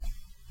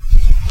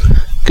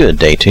Good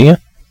day to you.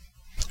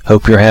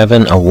 Hope you're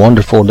having a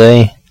wonderful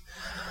day.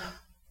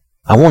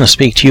 I want to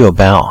speak to you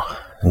about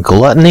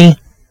gluttony.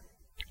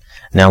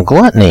 Now,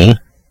 gluttony,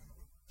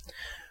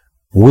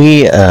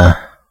 we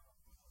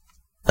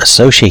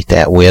associate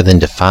that with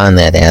and define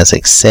that as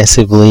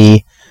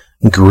excessively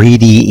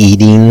greedy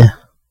eating,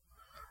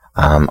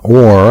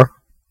 or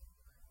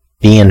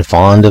being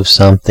fond of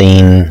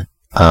something,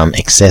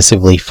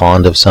 excessively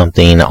fond of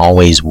something,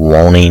 always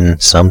wanting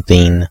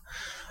something.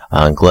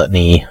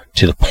 Gluttony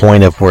to the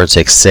point of where it's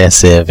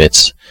excessive.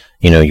 It's,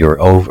 you're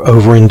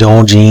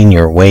overindulging,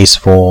 you're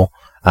wasteful.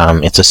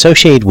 It's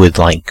associated with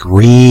like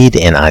greed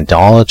and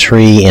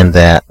idolatry, in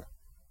that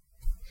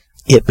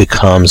it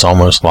becomes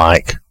almost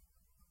like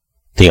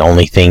the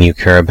only thing you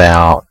care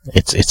about.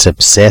 It's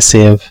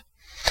obsessive.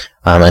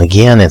 And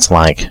again, it's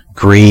like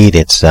greed.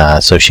 It's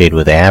associated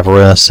with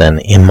avarice and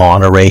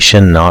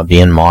immoderation, not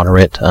being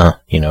moderate.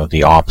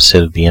 The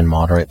opposite of being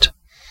moderate,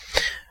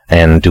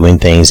 and doing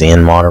things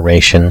in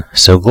moderation.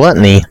 So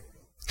gluttony,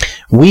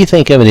 we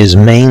think of it as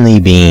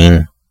mainly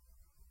being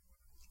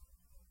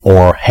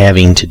or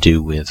having to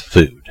do with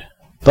food.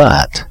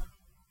 But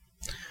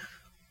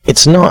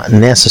it's not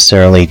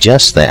necessarily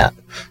just that.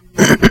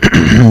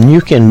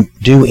 You can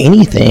do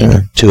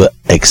anything to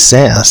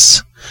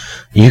excess.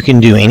 You can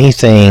do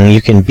anything,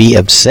 you can be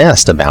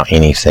obsessed about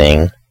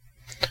anything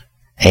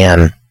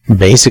and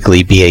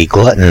basically be a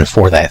glutton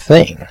for that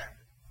thing.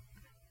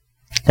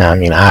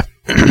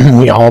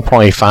 We all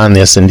probably find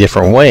this in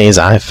different ways.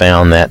 I've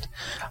found that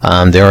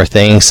there are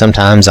things,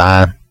 sometimes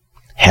I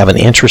have an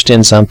interest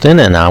in something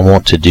and I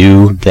want to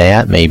do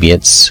that. Maybe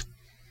it's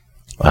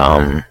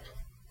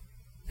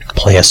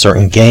play a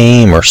certain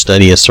game or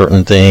study a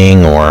certain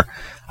thing, or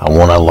I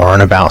want to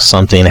learn about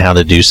something, how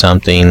to do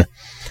something.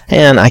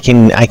 And I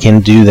can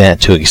do that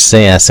to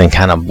excess and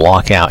kind of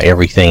block out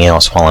everything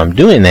else while I'm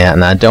doing that.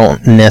 And I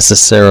don't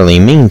necessarily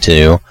mean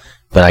to,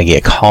 but I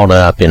get caught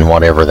up in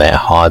whatever that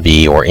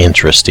hobby or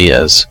interest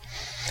is.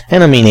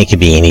 And it can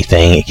be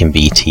anything. It can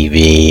be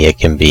TV. It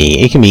can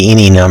be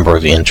any number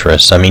of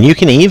interests. You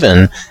can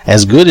even,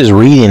 as good as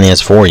reading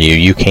is for you,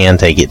 you can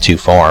take it too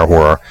far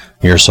where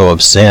you're so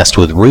obsessed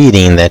with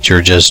reading that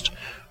you're just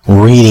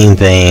reading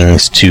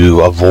things to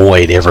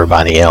avoid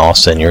everybody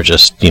else, and you're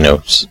just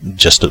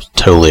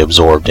totally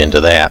absorbed into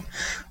that.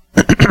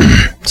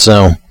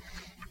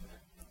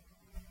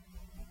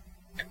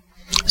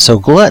 So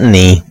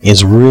gluttony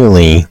is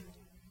really,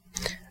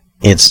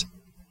 it's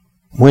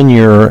when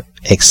you're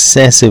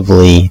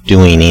excessively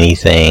doing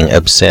anything,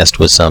 obsessed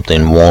with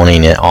something,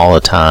 wanting it all the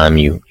time.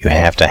 You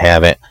have to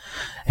have it,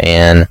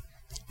 and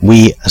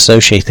we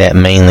associate that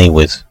mainly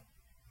with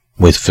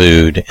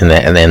food, and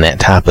then that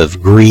type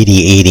of greedy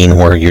eating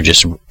where you're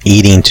just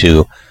eating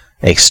to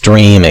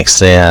extreme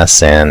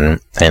excess,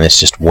 and it's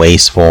just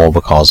wasteful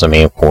because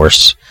of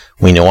course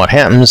we know what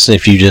happens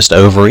if you just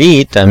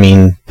overeat.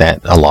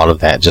 That a lot of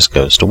that just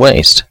goes to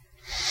waste.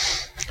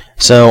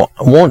 So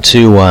I want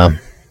to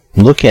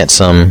look at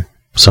some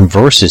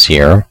verses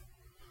here.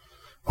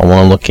 I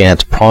want to look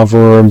at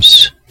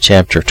Proverbs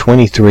chapter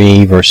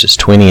 23, verses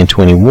 20 and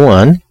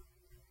 21.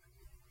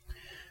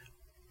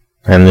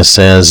 And this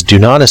says, "Do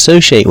not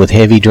associate with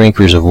heavy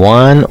drinkers of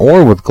wine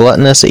or with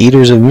gluttonous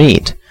eaters of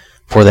meat,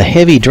 for the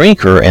heavy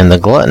drinker and the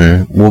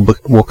glutton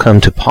will come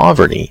to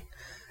poverty,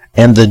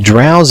 and the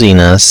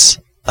drowsiness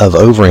of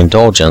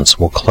overindulgence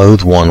will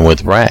clothe one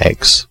with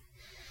rags."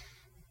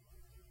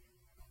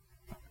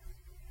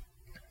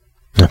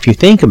 Now, if you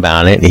think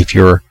about it, if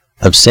you're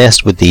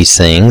obsessed with these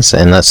things,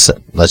 and let's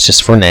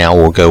just for now,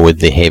 we'll go with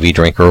the heavy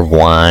drinker of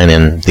wine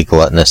and the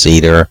gluttonous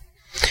eater,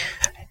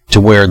 to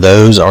where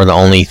those are the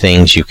only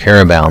things you care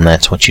about, and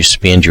that's what you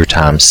spend your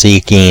time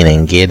seeking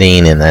and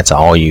getting, and that's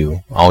all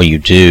you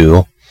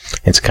do.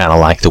 It's kind of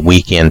like the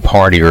weekend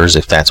partiers,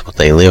 if that's what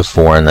they live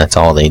for and that's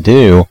all they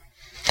do.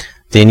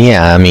 Then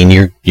yeah,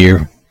 you're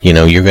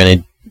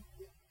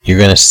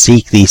gonna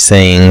seek these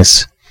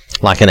things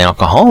like an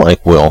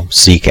alcoholic will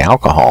seek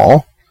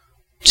alcohol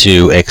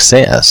to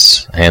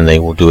excess, and they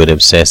will do it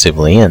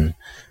obsessively,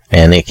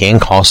 and it can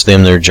cost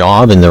them their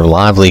job and their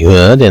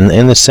livelihood, and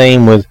the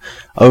same with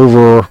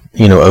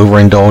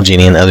overindulging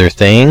in other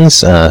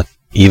things,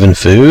 even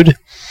food.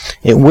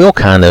 It will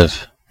kind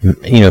of,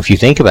 if you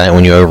think about it,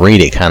 when you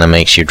overeat, it kind of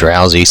makes you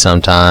drowsy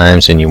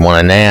sometimes and you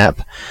want a nap.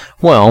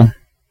 Well,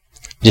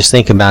 just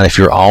think about if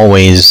you're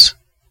always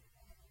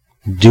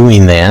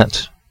doing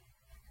that,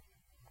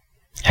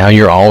 how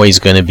you're always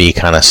going to be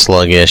kind of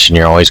sluggish, and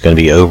you're always going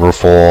to be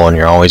overfull, and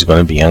you're always going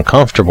to be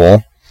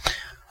uncomfortable.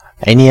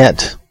 And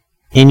yet,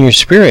 in your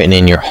spirit and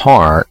in your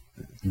heart,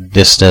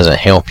 this doesn't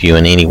help you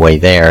in any way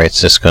there.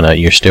 It's just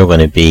you're still going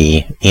to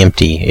be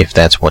empty if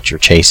that's what you're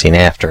chasing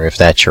after, if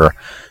that's your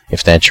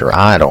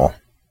idol.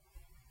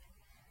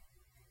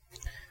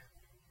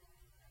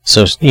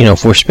 So,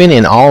 if we're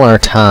spending all our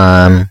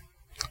time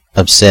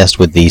obsessed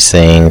with these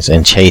things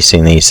and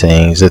chasing these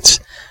things, it's,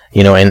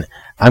 and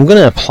I'm going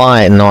to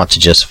apply it not to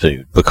just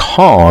food,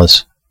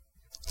 because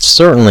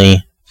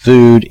certainly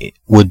food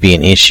would be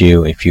an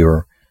issue if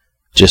you're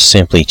just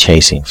simply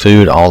chasing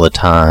food all the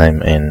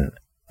time and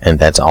and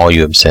that's all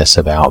you obsess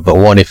about. But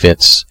what if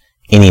it's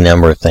any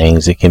number of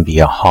things? It can be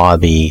a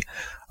hobby.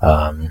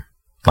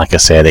 Like I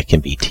said, it can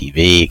be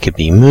TV, it could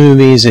be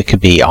movies, it could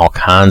be all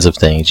kinds of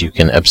things you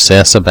can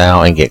obsess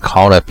about and get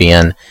caught up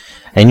in.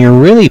 And you're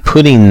really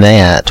putting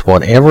that,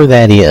 whatever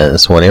that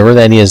is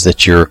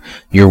that you're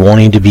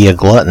wanting to be a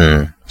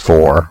glutton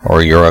for,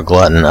 or you're a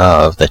glutton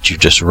of, that you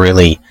just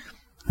really,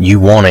 you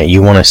want it.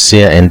 You want to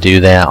sit and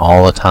do that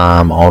all the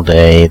time, all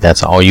day.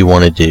 That's all you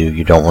want to do.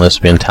 You don't want to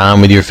spend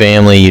time with your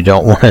family. You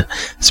don't want to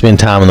spend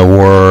time in the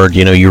Word.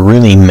 You're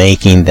really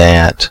making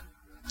that,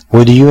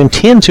 whether you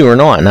intend to or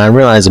not. And I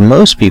realize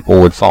most people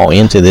would fall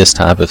into this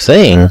type of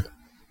thing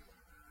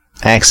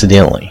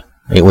accidentally.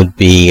 It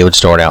would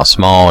start out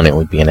small, and it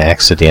would be an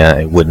accident.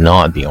 It would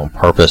not be on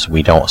purpose.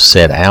 We don't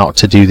set out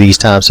to do these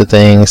types of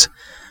things.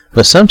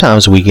 But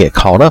sometimes we get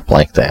caught up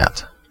like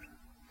that,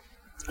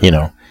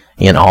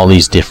 in all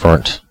these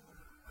different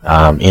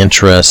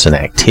interests and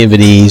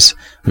activities.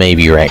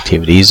 Maybe your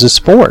activities is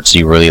sports.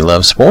 You really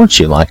love sports.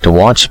 You like to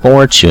watch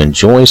sports. You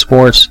enjoy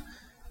sports.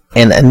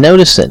 And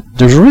notice that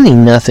there's really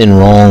nothing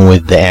wrong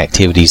with the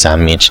activities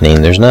I'm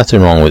mentioning. There's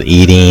nothing wrong with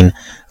eating.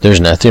 There's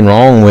nothing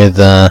wrong with,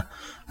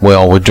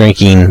 with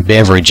drinking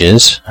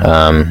beverages.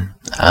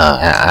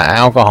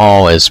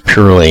 Alcohol is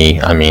purely,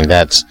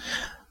 that's,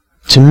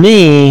 to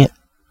me,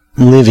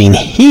 living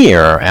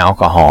here,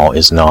 alcohol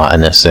is not a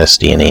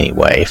necessity in any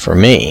way for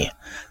me.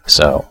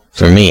 So,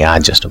 for me, I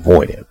just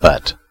avoid it.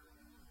 But,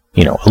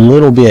 a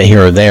little bit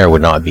here or there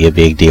would not be a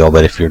big deal.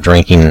 But if you're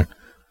drinking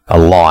a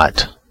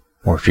lot,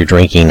 or if you're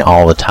drinking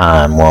all the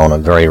time, on a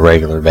very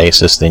regular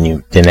basis,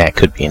 then that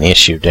could be an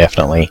issue,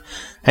 definitely.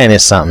 And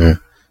it's something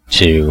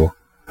to,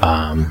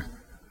 to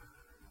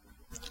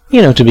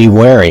be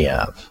wary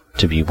of.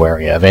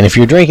 And if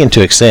you're drinking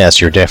to excess,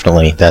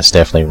 that's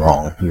definitely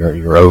wrong.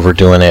 You're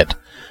overdoing it.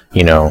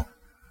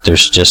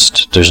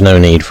 There's no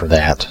need for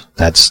that.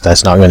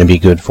 That's not going to be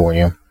good for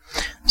you.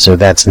 So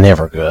that's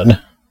never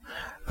good.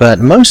 But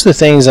most of the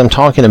things I'm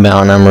talking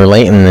about, and I'm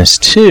relating this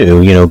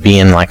to,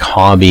 being like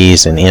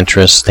hobbies and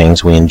interests,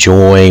 things we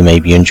enjoy.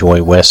 Maybe you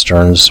enjoy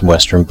westerns,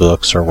 western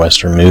books, or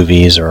western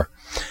movies, or,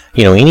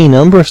 any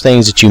number of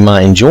things that you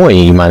might enjoy.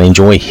 You might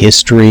enjoy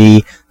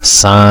history,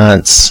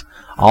 science,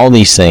 all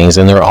these things,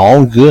 and they're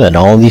all good.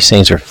 All these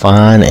things are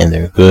fine, and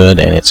they're good,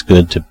 and it's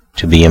good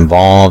to be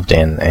involved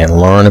and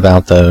learn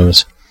about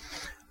those.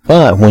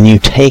 But when you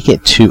take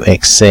it to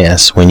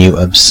excess, when you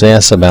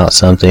obsess about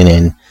something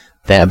and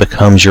that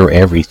becomes your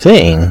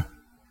everything,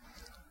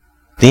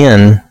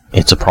 then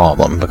it's a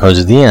problem,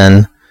 because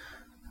then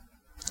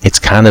it's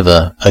kind of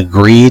a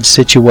greed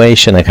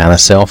situation, a kind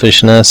of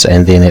selfishness,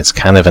 and then it's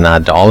kind of an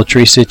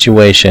idolatry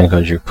situation,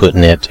 because you're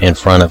putting it in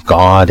front of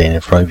God and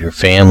in front of your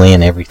family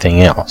and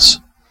everything else.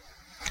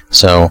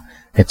 So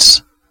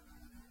it's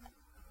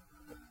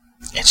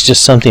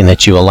just something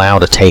that you allow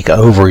to take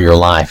over your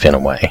life in a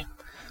way.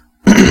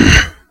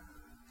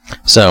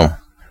 So,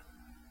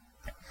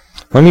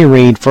 let me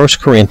read 1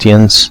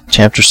 Corinthians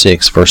chapter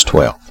 6, verse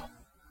 12.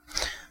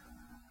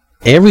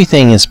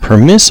 Everything is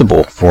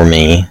permissible for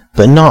me,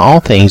 but not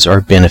all things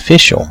are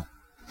beneficial.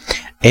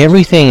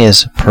 Everything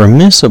is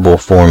permissible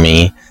for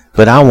me,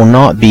 but I will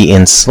not be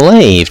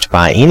enslaved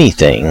by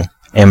anything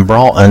and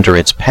brought under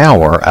its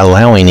power,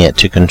 allowing it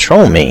to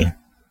control me.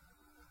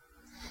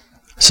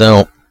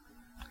 So,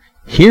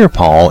 here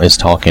Paul is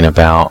talking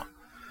about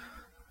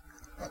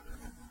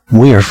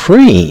we are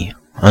free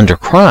under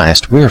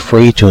Christ. We are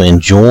free to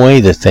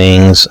enjoy the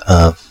things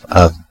of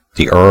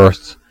the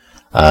earth,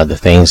 the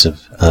things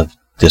of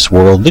this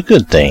world, the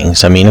good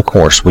things. Of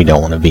course, we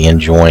don't want to be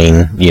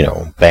enjoying,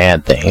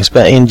 bad things,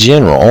 but in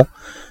general,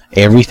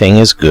 everything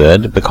is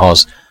good,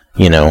 because,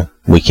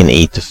 we can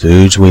eat the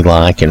foods we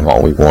like and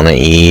what we want to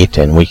eat,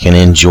 and we can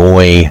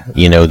enjoy,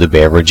 the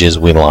beverages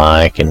we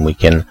like, and we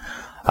can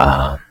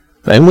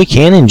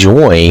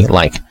enjoy,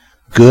 like,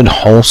 good,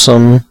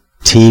 wholesome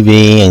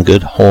TV and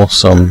good,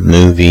 wholesome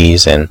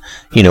movies, and,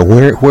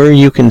 where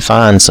you can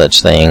find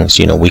such things.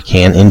 We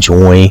can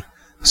enjoy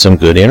some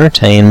good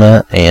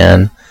entertainment,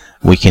 and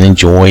we can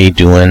enjoy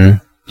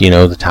doing,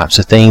 the types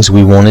of things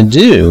we want to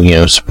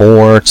do,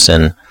 sports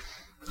and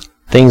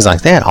things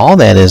like that. All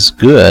that is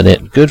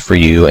good for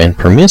you and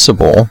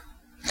permissible.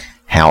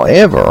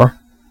 However,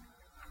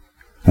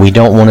 we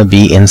don't want to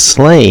be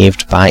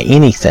enslaved by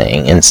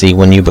anything. And see,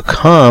 when you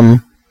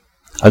become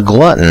a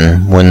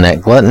glutton, when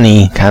that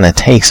gluttony kind of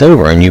takes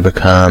over and you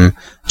become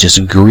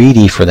just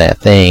greedy for that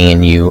thing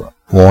and you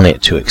want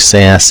it to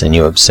excess and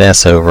you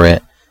obsess over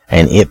it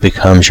and it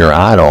becomes your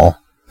idol,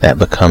 that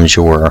becomes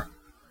your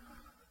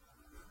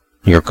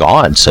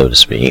God, so to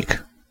speak,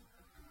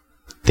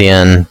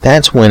 then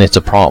that's when it's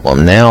a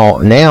problem.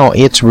 Now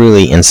it's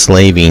really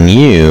enslaving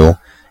you,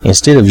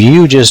 instead of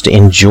you just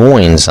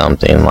enjoying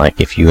something.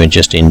 Like if you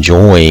just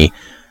enjoy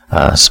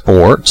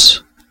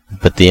sports,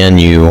 but then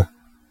you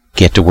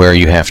get to where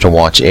you have to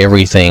watch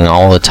everything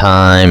all the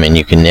time, and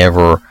you can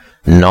never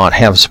not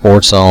have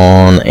sports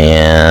on,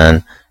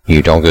 and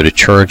You don't go to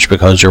church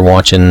because you're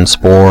watching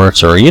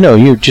sports, or,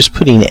 you're just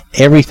putting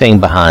everything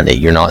behind it.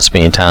 You're not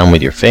spending time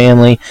with your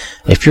family.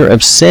 If you're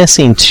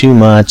obsessing too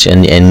much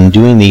and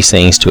doing these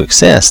things to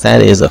excess,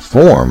 that is a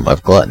form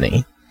of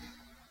gluttony.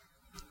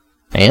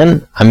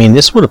 And,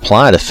 this would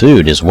apply to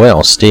food as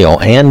well still,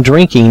 and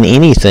drinking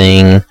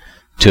anything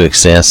to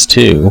excess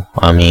too.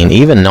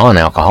 Even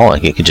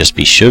non-alcoholic, it could just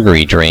be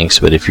sugary drinks,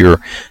 but if you're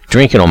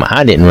drinking them,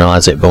 I didn't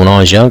realize it, but when I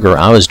was younger,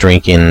 I was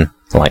drinking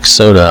like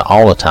soda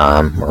all the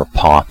time, or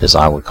pop as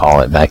I would call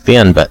it back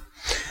then, but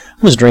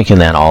I was drinking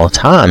that all the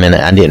time, and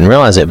I didn't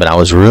realize it, but I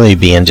was really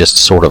being just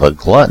sort of a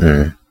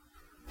glutton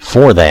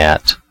for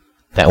that.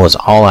 That was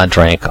all I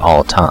drank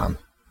all the time,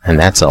 and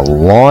that's a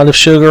lot of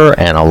sugar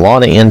and a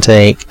lot of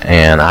intake,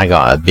 and I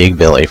got a big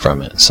belly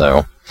from it,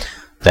 so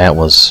that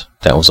was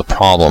a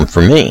problem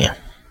for me.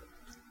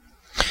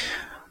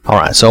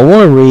 Alright, so I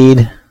want to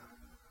read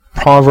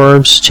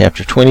Proverbs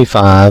chapter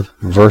 25,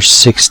 verse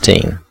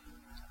 16.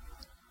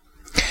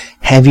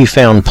 Have you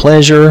found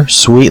pleasure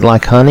sweet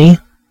like honey?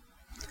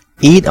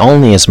 Eat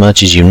only as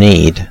much as you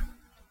need.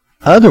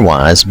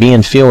 Otherwise,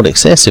 being filled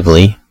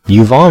excessively,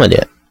 you vomit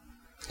it.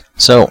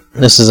 So,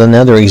 this is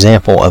another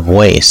example of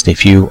waste.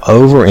 If you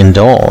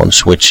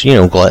overindulge, which,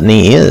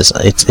 gluttony is,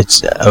 it's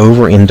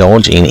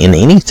overindulging in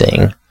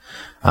anything.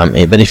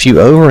 But if you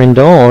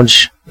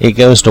overindulge, it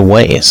goes to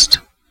waste.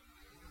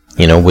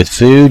 With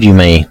food, you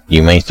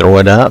may throw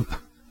it up.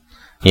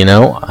 You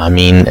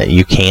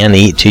can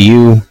eat till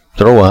you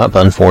throw up.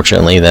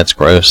 Unfortunately, that's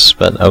gross,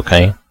 but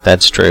okay,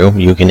 that's true.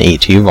 You can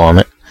eat till you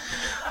vomit.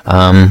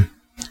 And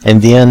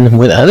then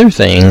with other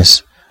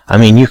things,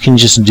 you can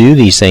just do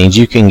these things.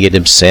 You can get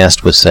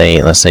obsessed with,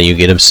 let's say you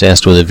get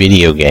obsessed with a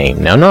video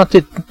game. Now, not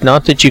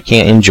that you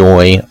can't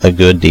enjoy a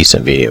good,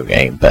 decent video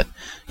game, but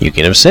you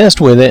get obsessed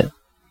with it.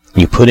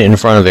 You put it in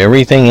front of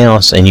everything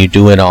else, and you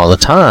do it all the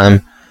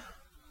time.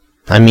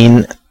 That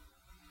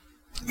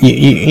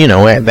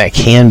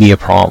can be a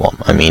problem.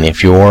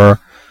 If you're,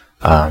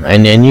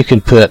 and then you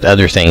can put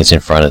other things in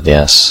front of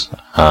this.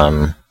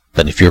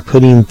 But if you're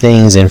putting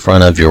things in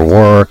front of your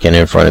work and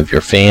in front of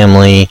your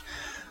family,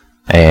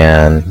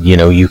 and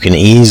you can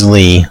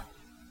easily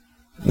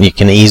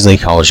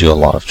cause you a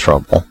lot of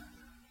trouble.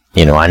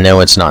 I know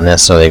it's not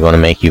necessarily going to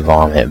make you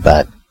vomit,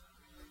 but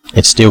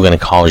it's still going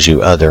to cause you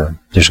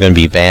there's going to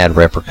be bad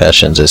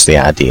repercussions, is the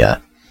idea.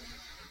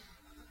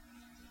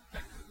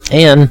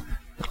 And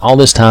all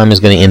this time is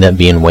going to end up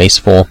being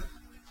wasteful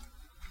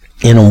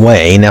in a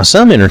way. Now,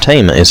 some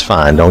entertainment is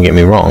fine, don't get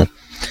me wrong,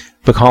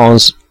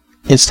 because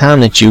it's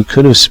time that you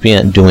could have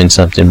spent doing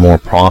something more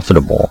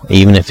profitable,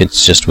 even if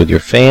it's just with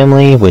your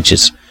family, which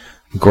is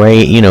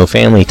great.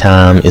 Family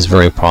time is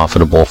very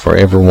profitable for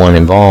everyone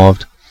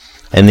involved.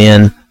 And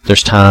then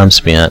there's time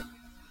spent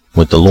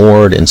with the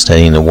Lord and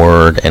studying the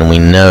Word, and we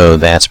know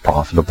that's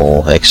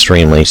profitable,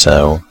 extremely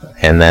so,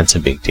 and that's a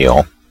big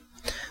deal.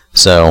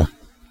 So,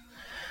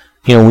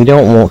 we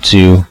don't want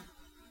to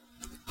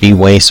be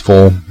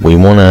wasteful. We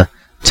want to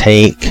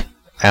take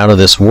out of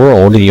this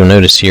world. You'll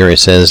notice here it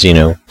says,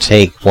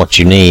 take what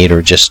you need,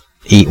 or just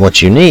eat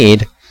what you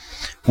need.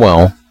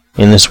 Well,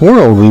 in this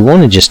world, we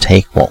want to just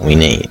take what we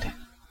need.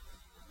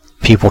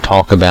 People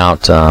talk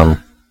about,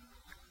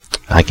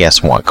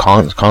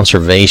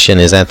 conservation,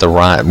 is that the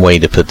right way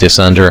to put this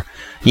under?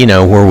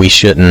 Where we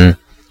shouldn't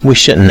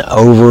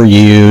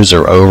overuse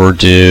or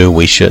overdo.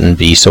 We shouldn't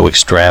be so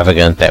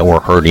extravagant that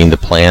we're hurting the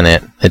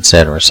planet,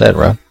 etc.,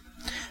 etc.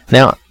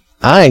 Now,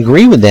 I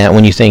agree with that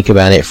when you think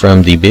about it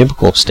from the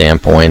biblical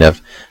standpoint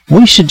of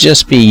we should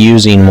just be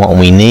using what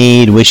we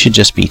need. We should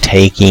just be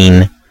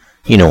taking,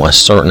 a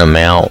certain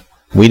amount.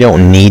 We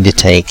don't need to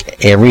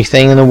take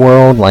everything in the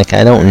world. Like,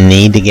 I don't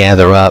need to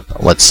gather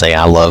up, let's say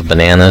I love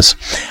bananas.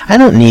 I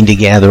don't need to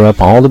gather up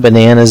all the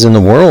bananas in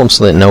the world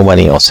so that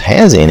nobody else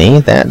has any.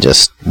 That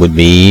just would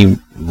be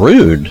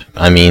rude.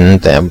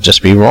 That would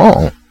just be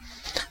wrong.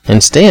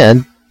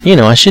 Instead,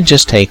 I should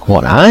just take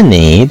what I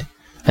need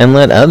and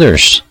let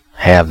others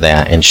have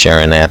that and share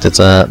in that. It's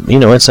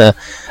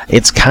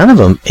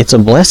a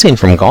blessing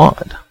from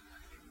God.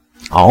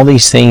 All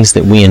these things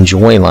that we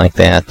enjoy like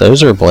that,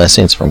 those are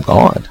blessings from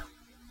God.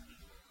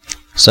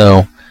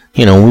 So,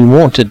 we don't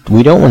want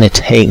to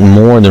take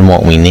more than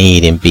what we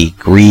need and be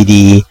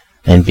greedy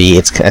and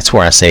that's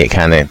where I say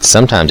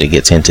sometimes it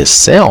gets into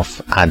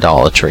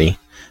self-idolatry,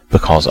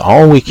 because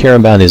all we care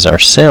about is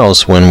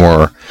ourselves when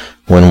we're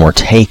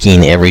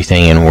taking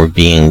everything and we're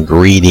being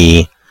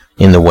greedy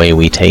in the way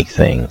we take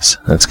things.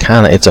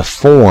 It's a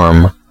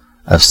form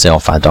of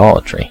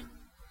self-idolatry.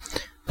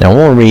 Now I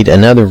want to read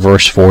another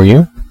verse for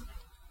you.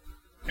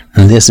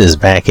 And this is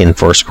back in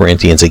 1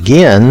 Corinthians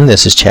again.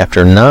 This is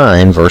chapter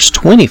 9, verse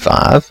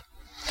 25.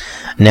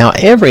 Now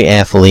every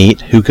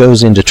athlete who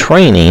goes into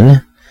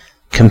training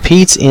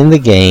competes in the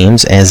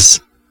games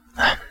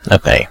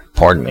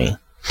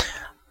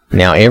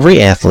Now every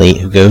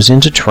athlete who goes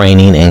into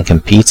training and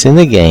competes in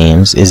the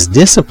games is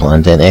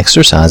disciplined and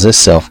exercises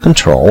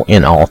self-control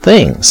in all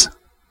things.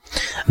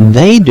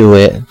 They do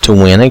it to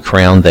win a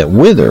crown that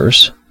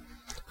withers,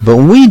 but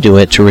we do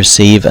it to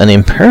receive an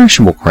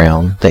imperishable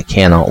crown that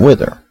cannot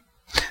wither.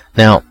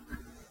 Now,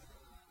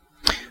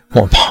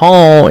 what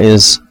Paul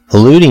is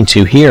alluding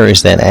to here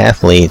is that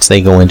athletes,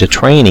 they go into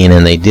training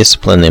and they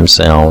discipline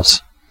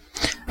themselves,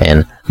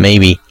 and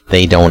maybe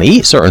they don't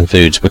eat certain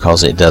foods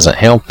because it doesn't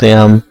help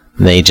them.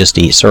 They just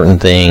eat certain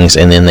things,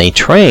 and then they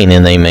train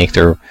and they make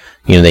their,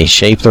 they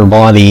shape their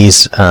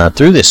bodies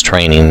through this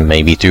training,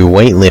 maybe through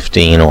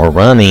weightlifting or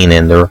running,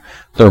 and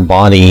their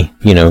body,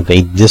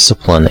 they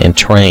discipline and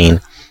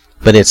train.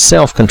 But it's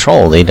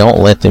self-control. They don't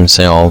let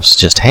themselves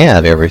just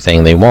have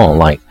everything they want,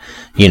 like,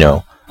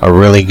 a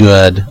really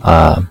good,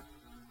 let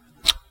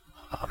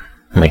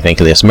me think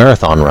of this,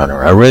 marathon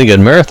runner. A really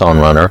good marathon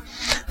runner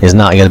is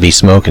not going to be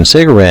smoking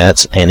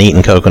cigarettes and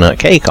eating coconut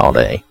cake all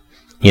day.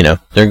 They're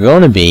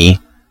going to be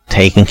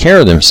taking care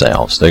of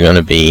themselves. They're going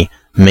to be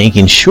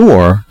making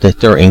sure that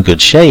they're in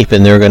good shape,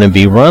 and they're going to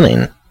be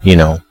running.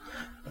 It's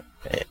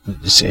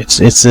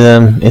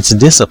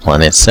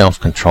discipline. It's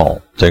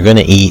self-control. They're going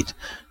to eat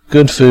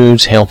good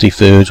foods, healthy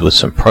foods with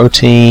some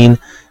protein.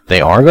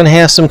 They are going to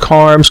have some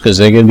carbs because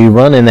they're going to be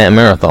running that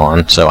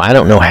marathon. So I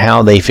don't know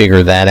how they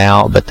figure that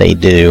out, but they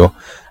do.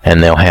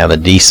 And they'll have a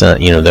decent,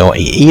 they'll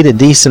eat a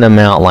decent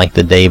amount like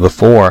the day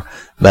before.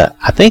 But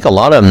I think a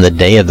lot of them, the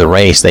day of the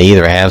race, they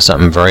either have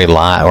something very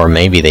light or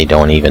maybe they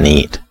don't even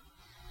eat.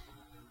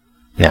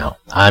 Now,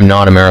 I'm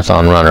not a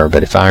marathon runner,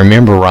 but if I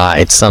remember right,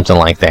 it's something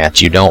like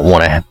that. You don't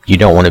want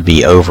to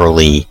be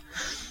overly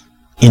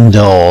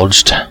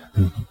indulged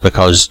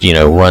because,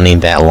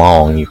 running that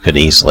long, you could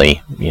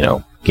easily,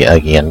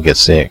 get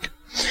sick.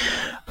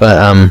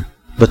 But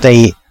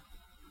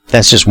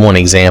that's just one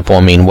example.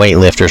 I mean,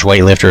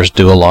 weightlifters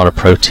do a lot of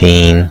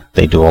protein.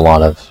 They do a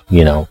lot of,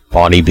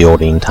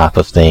 bodybuilding type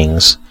of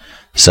things.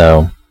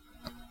 So,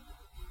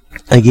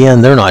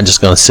 again, they're not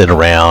just going to sit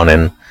around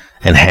and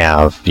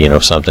have,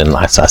 something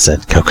like I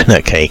said,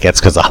 coconut cake.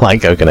 That's because I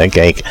like coconut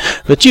cake.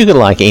 But you could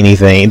like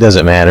anything. It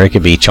doesn't matter. It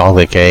could be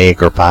chocolate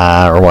cake or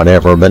pie or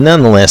whatever. But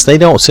nonetheless, they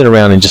don't sit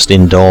around and just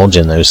indulge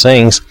in those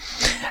things.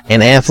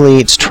 And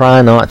athletes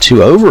try not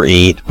to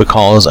overeat,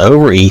 because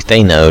overeat,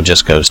 they know,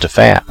 just goes to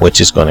fat,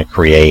 which is going to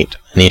create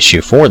an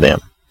issue for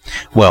them.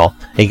 Well,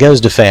 it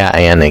goes to fat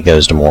and it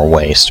goes to more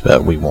waste,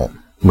 but we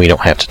don't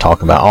have to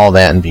talk about all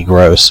that and be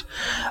gross.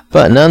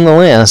 But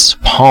nonetheless,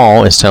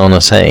 Paul is telling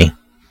us, hey,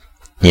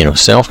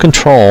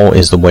 self-control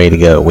is the way to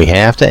go. We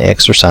have to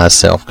exercise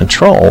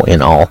self-control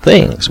in all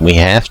things. We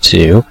have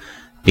to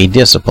be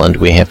disciplined.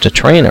 We have to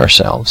train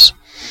ourselves.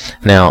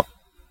 Now,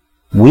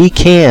 we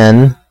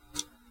can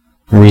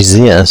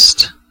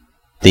resist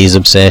these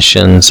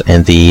obsessions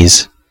and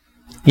these,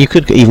 you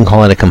could even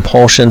call it a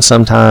compulsion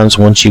sometimes,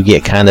 once you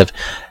get kind of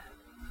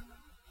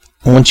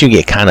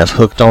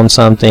hooked on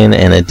something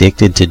and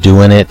addicted to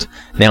doing it.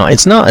 Now,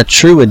 it's not a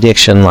true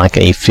addiction like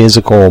a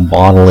physical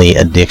bodily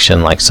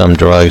addiction, like some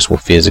drugs will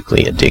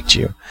physically addict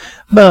you,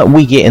 but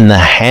we get in the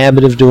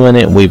habit of doing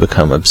it. We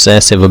become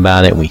obsessive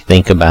about it. We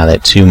think about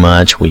it too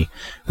much. We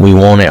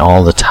want it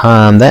all the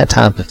time, that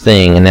type of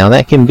thing. And now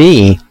that can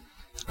be,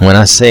 when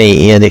I say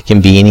it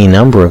can be any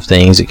number of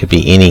things. It could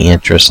be any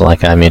interest,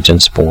 like I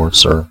mentioned,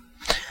 sports or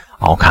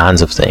all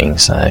kinds of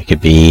things. It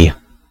could be,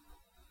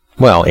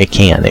 well, it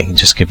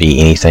just could be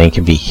anything.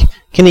 It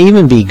can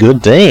even be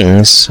good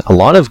things, a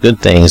lot of good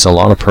things, a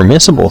lot of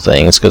permissible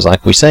things, because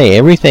like we say,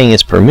 everything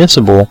is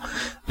permissible,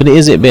 but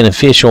is it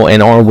beneficial,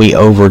 and are we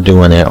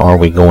overdoing it? Are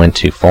we going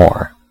too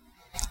far?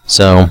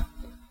 So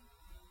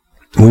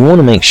we want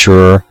to make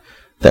sure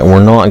that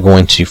we're not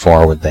going too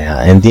far with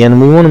that. And then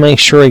we want to make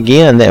sure,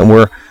 again, that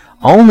we're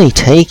only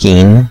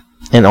taking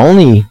and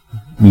only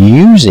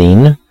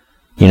using,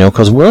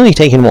 because we're only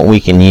taking what we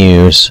can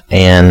use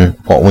and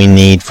what we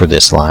need for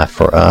this life,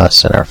 for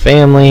us and our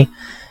family.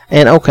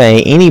 And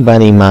okay,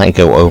 anybody might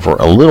go over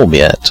a little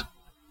bit,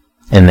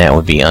 and that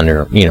would be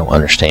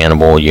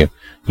understandable. You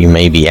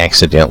may be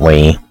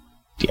accidentally,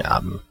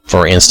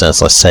 for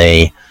instance, let's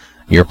say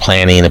you're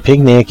planning a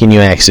picnic and you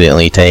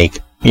accidentally take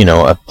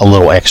a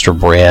little extra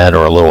bread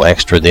or a little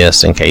extra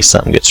this in case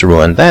something gets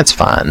ruined. That's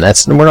fine.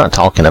 We're not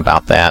talking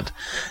about that.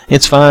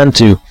 It's fine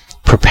to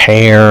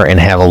prepare and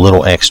have a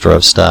little extra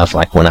of stuff.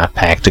 Like when I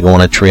pack to go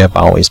on a trip,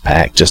 I always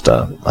pack just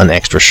an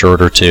extra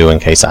shirt or two in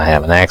case I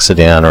have an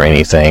accident or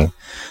anything.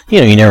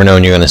 You never know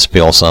when you're going to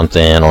spill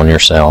something on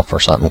yourself or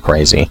something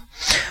crazy.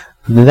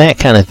 That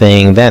kind of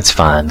thing, that's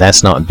fine.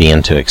 That's not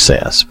being to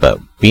excess. But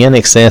being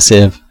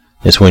excessive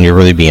is when you're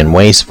really being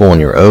wasteful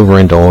and you're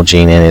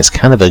overindulging, and it's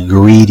kind of a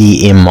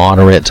greedy,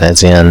 immoderate,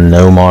 as in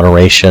no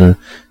moderation.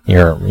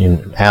 You're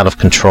out of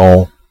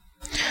control.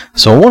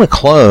 So I want to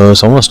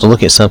close. I want us to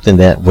look at something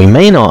that we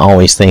may not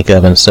always think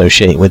of and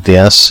associate with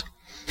this,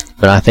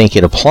 but I think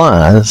it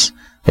applies.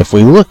 If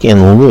we look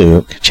in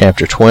Luke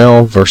chapter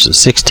 12, verses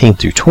 16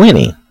 through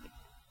 20,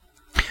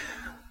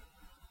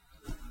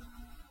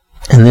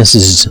 and this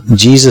is,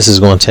 Jesus is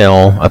going to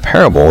tell a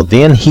parable.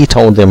 Then he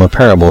told them a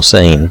parable,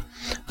 saying,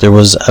 there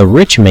was a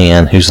rich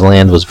man whose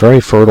land was very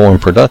fertile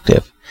and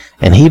productive,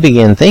 and he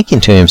began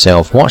thinking to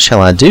himself, what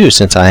shall I do,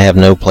 since I have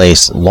no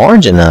place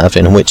large enough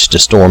in which to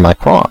store my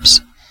crops?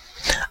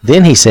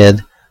 Then he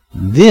said,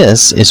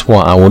 this is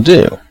what I will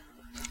do.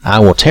 I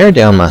will tear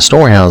down my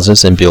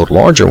storehouses and build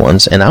larger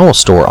ones, and I will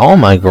store all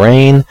my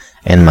grain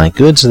and my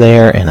goods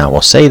there, and I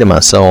will say to my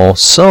soul,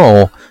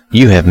 Soul,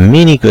 you have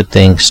many good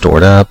things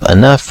stored up,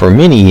 enough for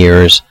many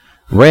years.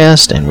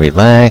 Rest and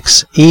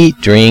relax, eat,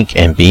 drink,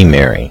 and be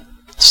merry.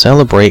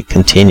 Celebrate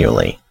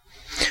continually.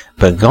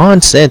 But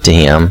God said to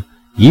him,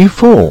 You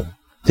fool,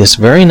 this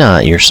very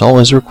night your soul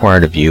is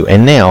required of you,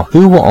 and now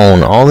who will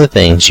own all the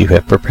things you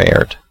have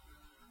prepared?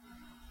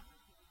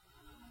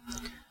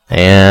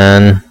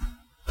 And,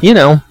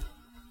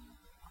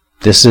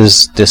 this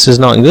is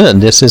not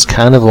good. This is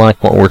kind of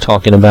like what we're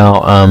talking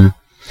about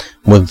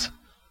with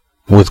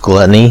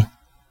gluttony.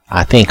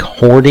 I think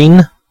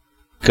hoarding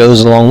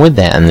goes along with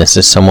that, and this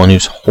is someone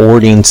who's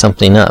hoarding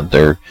something up.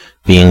 They're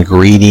being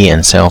greedy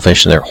and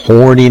selfish, and they're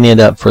hoarding it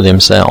up for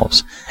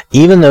themselves.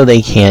 Even though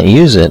they can't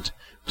use it,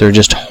 they're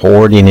just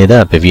hoarding it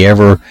up. If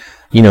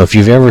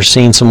you've ever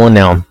seen someone,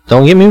 now,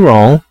 don't get me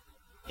wrong,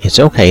 it's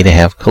okay to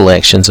have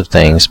collections of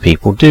things.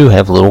 People do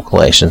have little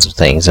collections of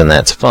things, and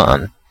that's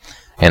fun,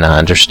 and I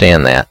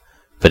understand that.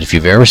 But if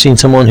you've ever seen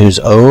someone who's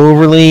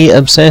overly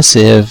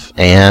obsessive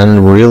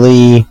and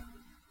really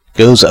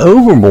goes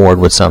overboard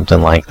with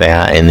something like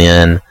that, and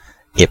then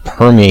it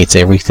permeates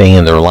everything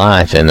in their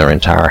life, and their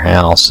entire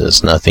house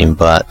is nothing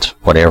but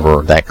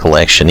whatever that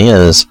collection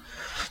is.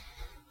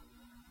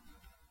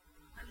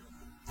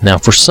 Now,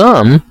 for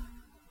some,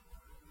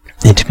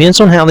 it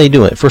depends on how they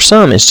do it. For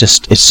some, it's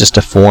just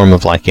a form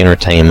of like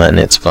entertainment, and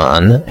it's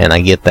fun, and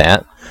I get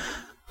that.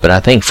 But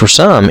I think for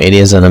some, it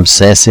is an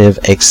obsessive,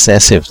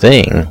 excessive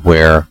thing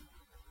where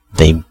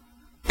that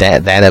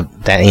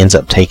ends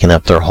up taking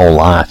up their whole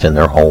life and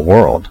their whole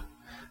world.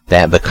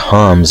 That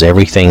becomes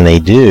everything they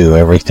do,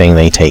 everything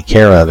they take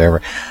care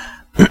of.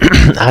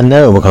 I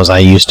know, because I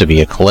used to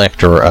be a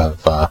collector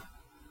of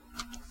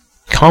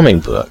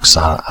comic books.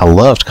 I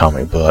loved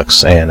comic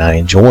books, and I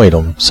enjoyed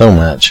them so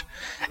much.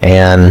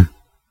 And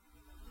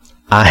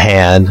I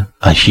had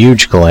a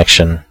huge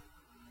collection,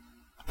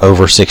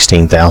 over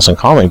 16,000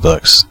 comic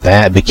books.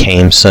 That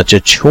became such a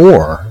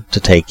chore to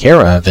take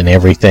care of and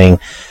everything.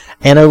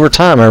 And over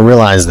time, I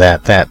realized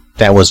that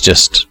was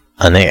just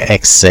an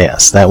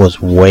excess. That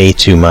was way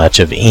too much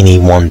of any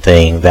one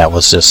thing. That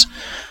was just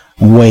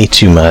way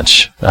too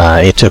much.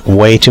 It took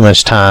way too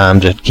much time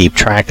to keep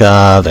track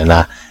of, and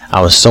I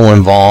was so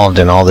involved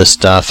in all this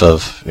stuff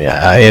of,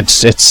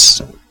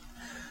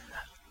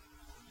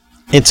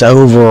 it's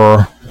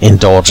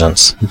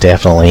overindulgence,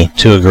 definitely,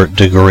 to a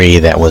degree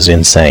that was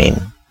insane,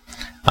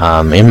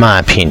 in my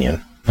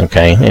opinion.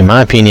 Okay, in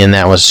my opinion,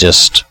 that was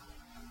just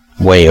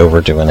way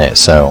overdoing it.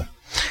 So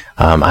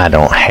I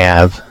don't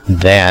have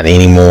that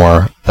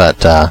anymore, but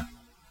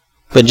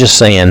just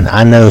saying,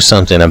 I know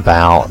something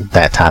about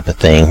that type of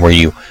thing where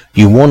you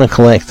want to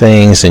collect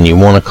things, and you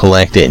want to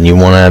collect it, and you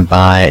want to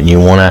buy it, and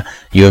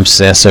you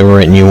obsess over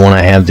it, and you want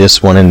to have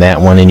this one and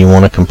that one, and you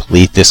want to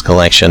complete this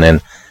collection,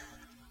 and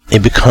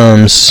it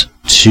becomes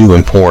too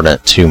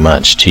important, too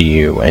much to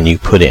you, and you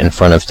put it in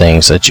front of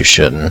things that you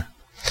shouldn't,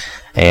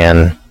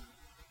 and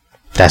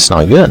that's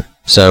not good.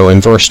 So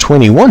in verse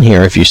 21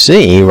 here, if you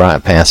see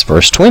right past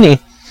verse 20,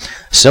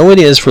 so it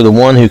is for the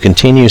one who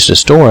continues to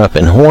store up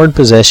and hoard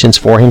possessions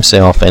for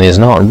himself and is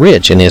not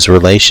rich in his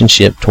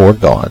relationship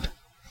toward God.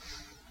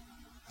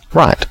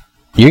 Right.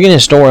 You're going to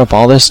store up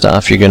all this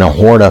stuff, you're going to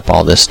hoard up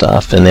all this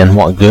stuff, and then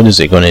what good is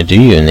it going to do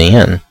you in the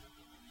end?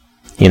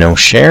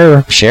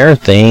 Share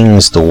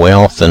things, the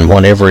wealth and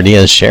whatever it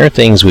is, share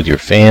things with your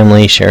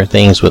family, share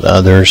things with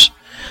others.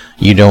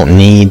 You don't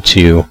need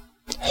to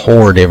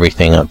hoard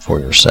everything up for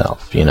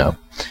yourself,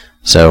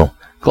 So,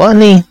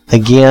 gluttony,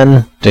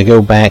 again, to go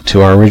back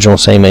to our original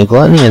statement,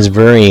 gluttony is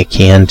very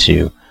akin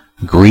to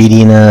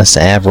greediness,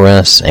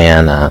 avarice,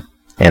 and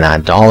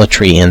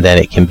idolatry, in that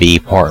it can be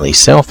partly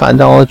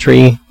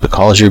self-idolatry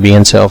because you're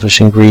being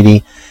selfish and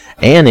greedy,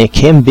 and it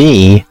can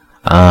be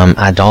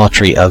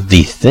idolatry of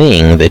the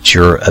thing that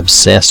you're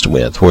obsessed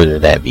with, whether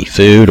that be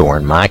food, or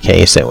in my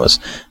case, it was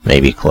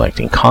maybe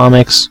collecting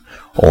comics,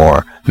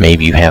 or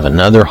maybe you have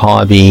another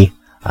hobby.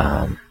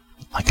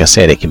 Like I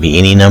said, it can be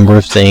any number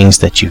of things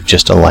that you've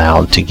just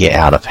allowed to get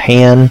out of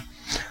hand.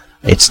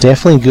 It's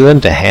definitely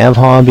good to have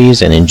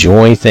hobbies and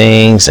enjoy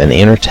things and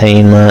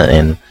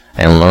entertainment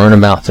and learn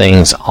about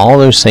things. All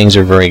those things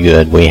are very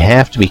good. We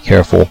have to be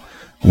careful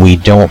we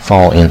don't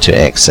fall into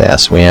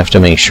excess. We have to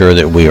make sure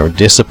that we are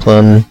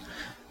disciplining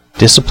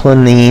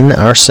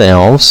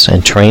ourselves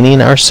and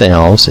training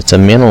ourselves. It's a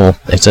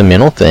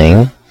mental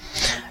thing.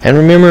 And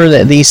remember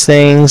that these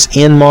things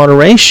in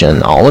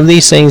moderation, all of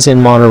these things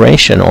in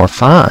moderation are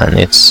fine.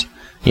 It's,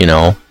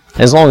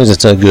 as long as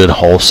it's a good,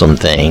 wholesome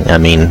thing. I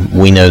mean,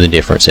 we know the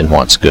difference in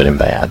what's good and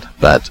bad.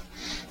 But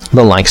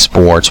like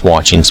sports,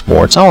 watching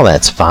sports, all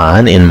that's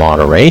fine in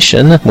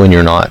moderation when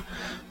you're not,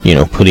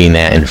 putting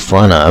that in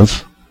front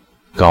of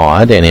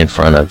God and in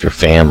front of your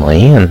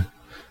family and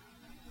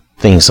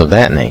things of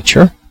that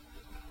nature.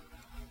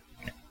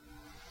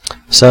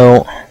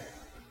 So,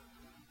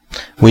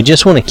 we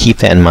just want to keep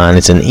that in mind.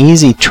 It's an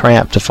easy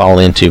trap to fall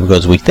into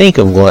because we think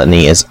of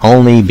gluttony as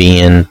only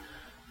being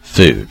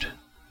food.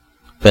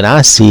 But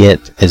I see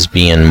it as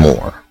being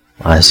more.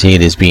 I see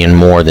it as being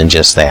more than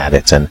just that.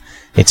 It's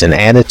an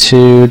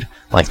attitude.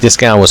 Like this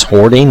guy was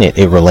hoarding.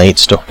 It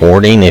relates to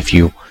hoarding. If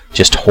you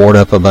just hoard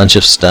up a bunch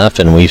of stuff,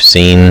 and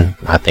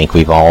I think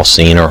we've all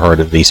seen or heard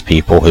of these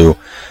people who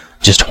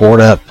just hoard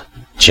up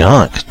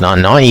junk,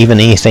 not even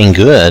anything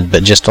good,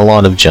 but just a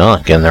lot of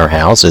junk in their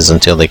houses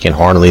until they can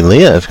hardly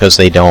live because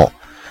they don't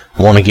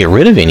want to get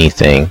rid of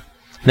anything.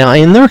 Now,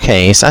 in their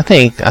case, I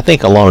think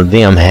a lot of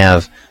them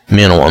have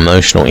mental,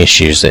 emotional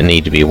issues that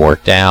need to be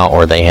worked out,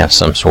 or they have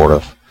some sort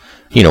of,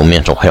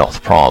 mental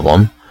health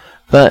problem.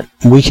 But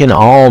we can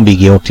all be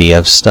guilty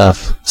of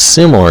stuff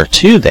similar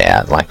to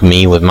that, like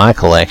me with my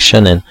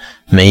collection, and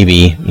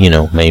maybe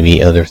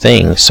other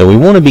things. So we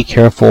want to be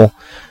careful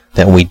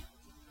that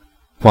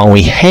while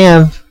we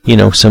have,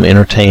 some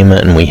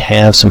entertainment and we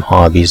have some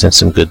hobbies and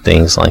some good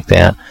things like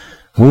that,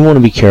 we want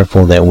to be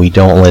careful that we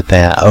don't let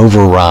that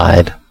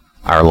override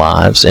our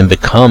lives and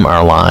become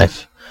our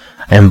life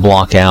and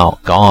block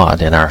out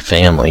God and our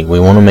family. We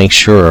want to make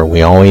sure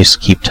we always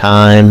keep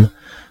time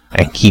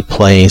and keep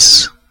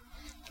place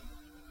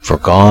for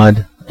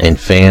God and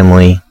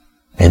family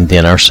and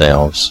then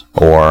ourselves.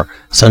 Or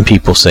some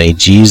people say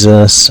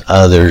Jesus,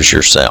 others,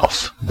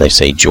 yourself. They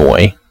say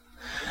joy.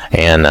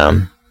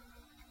 And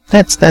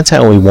that's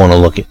how we want to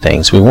look at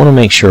things. We want to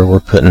make sure we're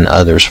putting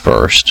others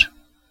first.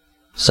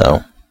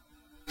 So,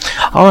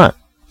 all right.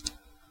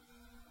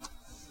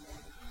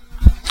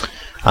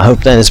 I hope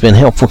that has been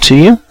helpful to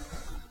you.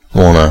 I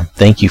want to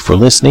thank you for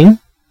listening.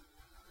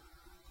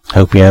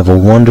 Hope you have a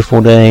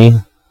wonderful day.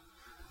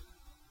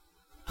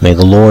 May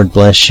the Lord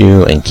bless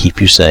you and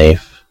keep you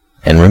safe.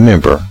 And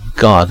remember,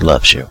 God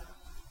loves you.